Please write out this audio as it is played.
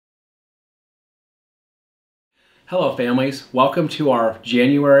Hello families, welcome to our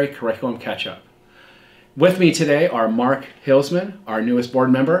January curriculum catch-up. With me today are Mark Huelsman, our newest board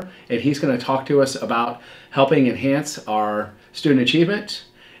member, and he's going to talk to us about helping enhance our student achievement,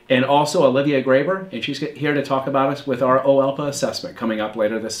 and also Olivia Graber, and she's here to talk about us with our OELPA assessment coming up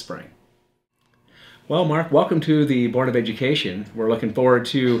later this spring. Well, Mark, welcome to the Board of Education. We're looking forward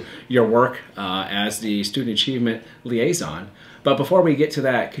to your work as the Student Achievement Liaison. But before we get to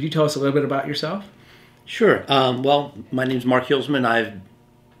that, could you tell us a little bit about yourself? Sure. Well, my name is Mark Huelsman. I'm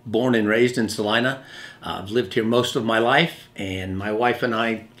born and raised in Celina. I've lived here most of my life, and my wife and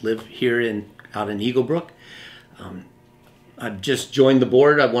I live here out in Eagle Brook. I've just joined the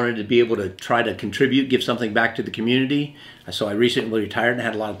board. I wanted to be able to try to contribute, give something back to the community. So I recently retired and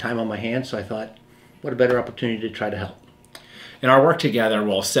had a lot of time on my hands, so I thought, what a better opportunity to try to help. And our work together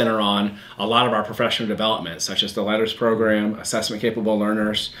will center on a lot of our professional development, such as the Letters Program, Assessment Capable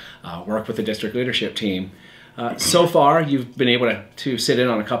Learners, work with the district leadership team. So far, you've been able to sit in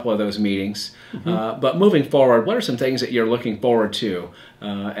on a couple of those meetings. But moving forward, what are some things that you're looking forward to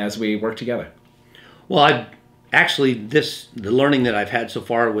as we work together? Well, the learning that I've had so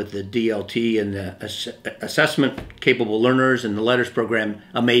far with the DLT and the Assessment Capable Learners and the Letters Program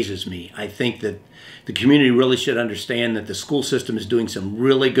amazes me. I think that the community really should understand that the school system is doing some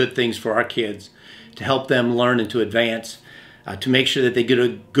really good things for our kids to help them learn and to advance, to make sure that they get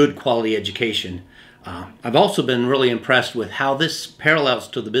a good quality education. I've also been really impressed with how this parallels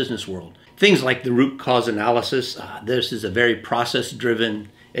to the business world. Things like the root cause analysis. This is a very process-driven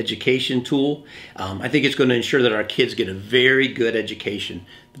education tool. I think it's going to ensure that our kids get a very good education,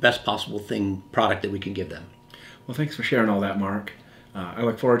 the best possible product that we can give them. Well, thanks for sharing all that, Mark. I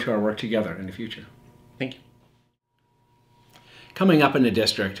look forward to our work together in the future. Thank you. Coming up in the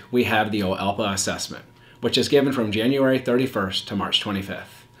district, we have the OELPA assessment, which is given from January 31st to March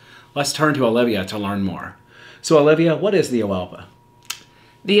 25th. Let's turn to Olivia to learn more. So Olivia, what is the OELPA?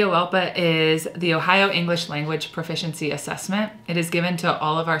 The OELPA is the Ohio English Language Proficiency Assessment. It is given to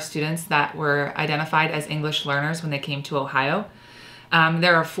all of our students that were identified as English learners when they came to Ohio.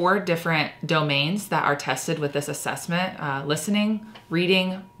 There are 4 different domains that are tested with this assessment: listening,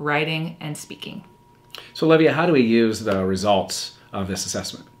 reading, writing, and speaking. So Olivia, how do we use the results of this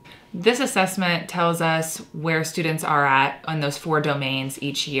assessment? This assessment tells us where students are at on those 4 domains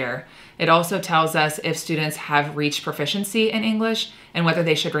each year. It also tells us if students have reached proficiency in English and whether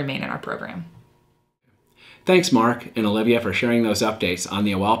they should remain in our program. Thanks, Mark and Olivia, for sharing those updates on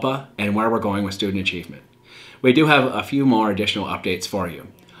the OELPA and where we're going with student achievement. We do have a few more additional updates for you.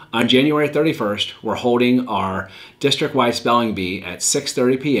 On January 31st, we're holding our district-wide spelling bee at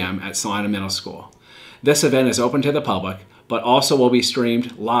 6:30 p.m. at Celina Middle School. This event is open to the public, but also will be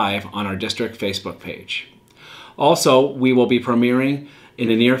streamed live on our district Facebook page. Also, we will be premiering in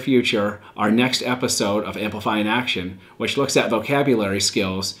the near future our next episode of Amplifying Action, which looks at vocabulary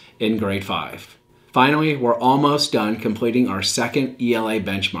skills in grade 5. Finally, we're almost done completing our second ELA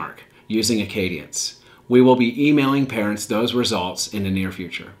benchmark using Acadience. We will be emailing parents those results in the near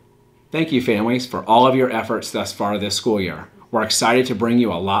future. Thank you, families, for all of your efforts thus far this school year. We're excited to bring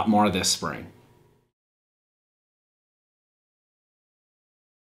you a lot more this spring.